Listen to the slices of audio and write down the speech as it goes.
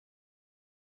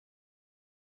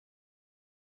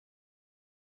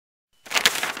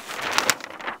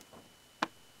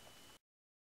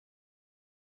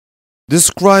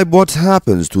Describe what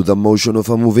happens to the motion of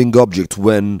a moving object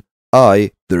when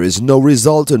I. There is no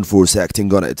resultant force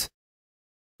acting on it.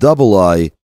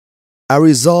 I. A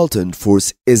resultant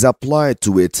force is applied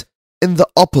to it in the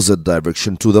opposite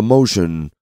direction to the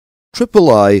motion.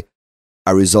 I.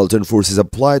 A resultant force is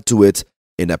applied to it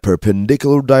in a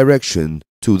perpendicular direction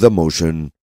to the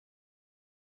motion.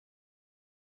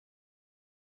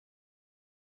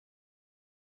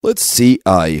 Let's see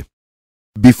I.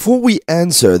 Before we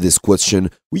answer this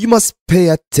question, we must pay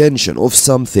attention of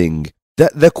something,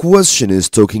 that the question is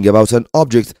talking about an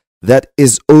object that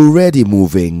is already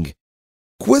moving.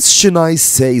 Question I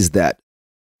says that,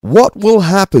 what will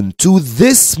happen to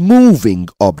this moving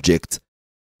object?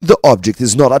 The object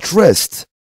is not at rest.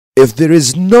 If there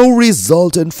is no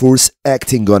resultant force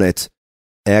acting on it.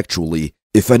 Actually,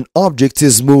 if an object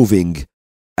is moving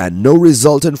and no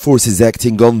resultant force is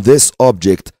acting on this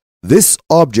object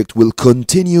will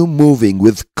continue moving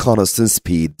with constant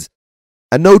speed,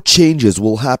 and no changes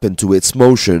will happen to its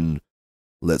motion.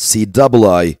 Let's see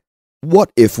I.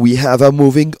 What if we have a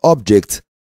moving object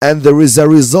and there is a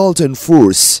resultant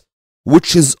force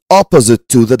which is opposite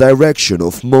to the direction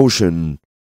of motion?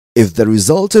 If the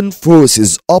resultant force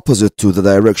is opposite to the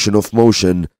direction of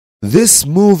motion, this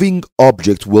moving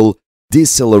object will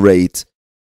decelerate.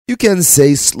 You can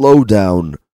say slow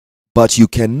down, but you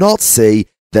cannot say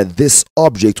that this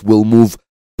object will move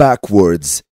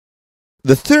backwards.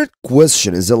 The third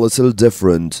question is a little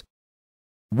different.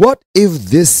 What if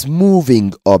this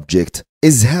moving object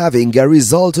is having a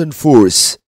resultant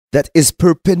force that is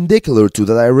perpendicular to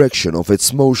the direction of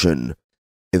its motion?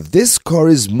 If this car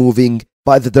is moving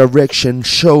by the direction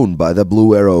shown by the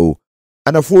blue arrow,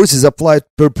 and a force is applied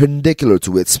perpendicular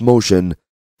to its motion,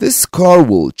 this car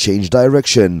will change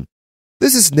direction.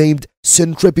 This is named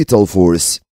centripetal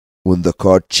force. When the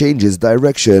car changes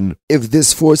direction, if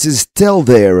this force is still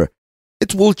there,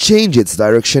 it will change its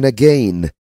direction again.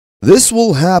 This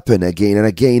will happen again and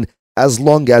again as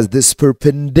long as this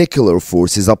perpendicular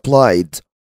force is applied.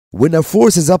 When a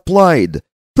force is applied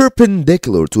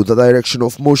perpendicular to the direction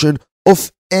of motion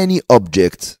of any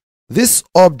object, this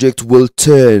object will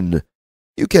turn.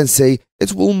 You can say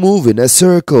it will move in a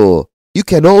circle. You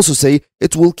can also say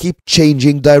it will keep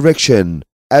changing direction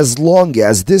as long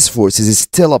as this force is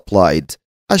still applied.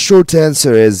 A short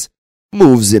answer is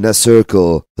moves in a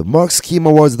circle. The mark scheme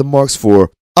awards the marks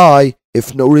for I.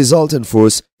 If no resultant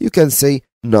force, you can say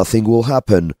nothing will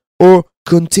happen or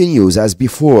continues as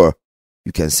before.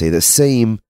 You can say the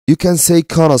same. You can say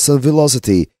constant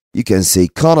velocity. You can say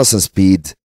constant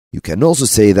speed. You can also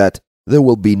say that there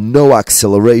will be no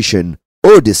acceleration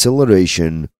or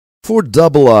deceleration. For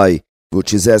I,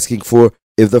 which is asking for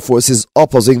if the force is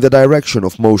opposing the direction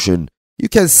of motion, you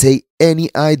can say any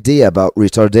idea about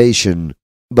retardation.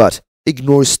 But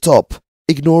ignore stop,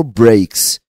 ignore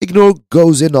brakes, ignore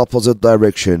goes in opposite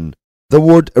direction. The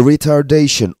word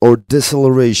retardation or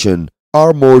deceleration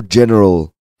are more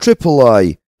general.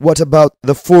 I, what about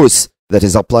the force that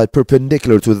is applied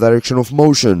perpendicular to the direction of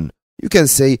motion? You can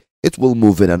say it will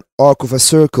move in an arc of a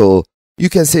circle. You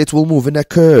can say it will move in a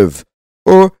curve,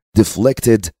 or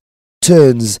deflected,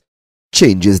 turns,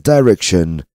 changes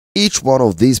direction. Each one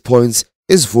of these points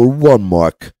is for 1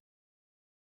 mark.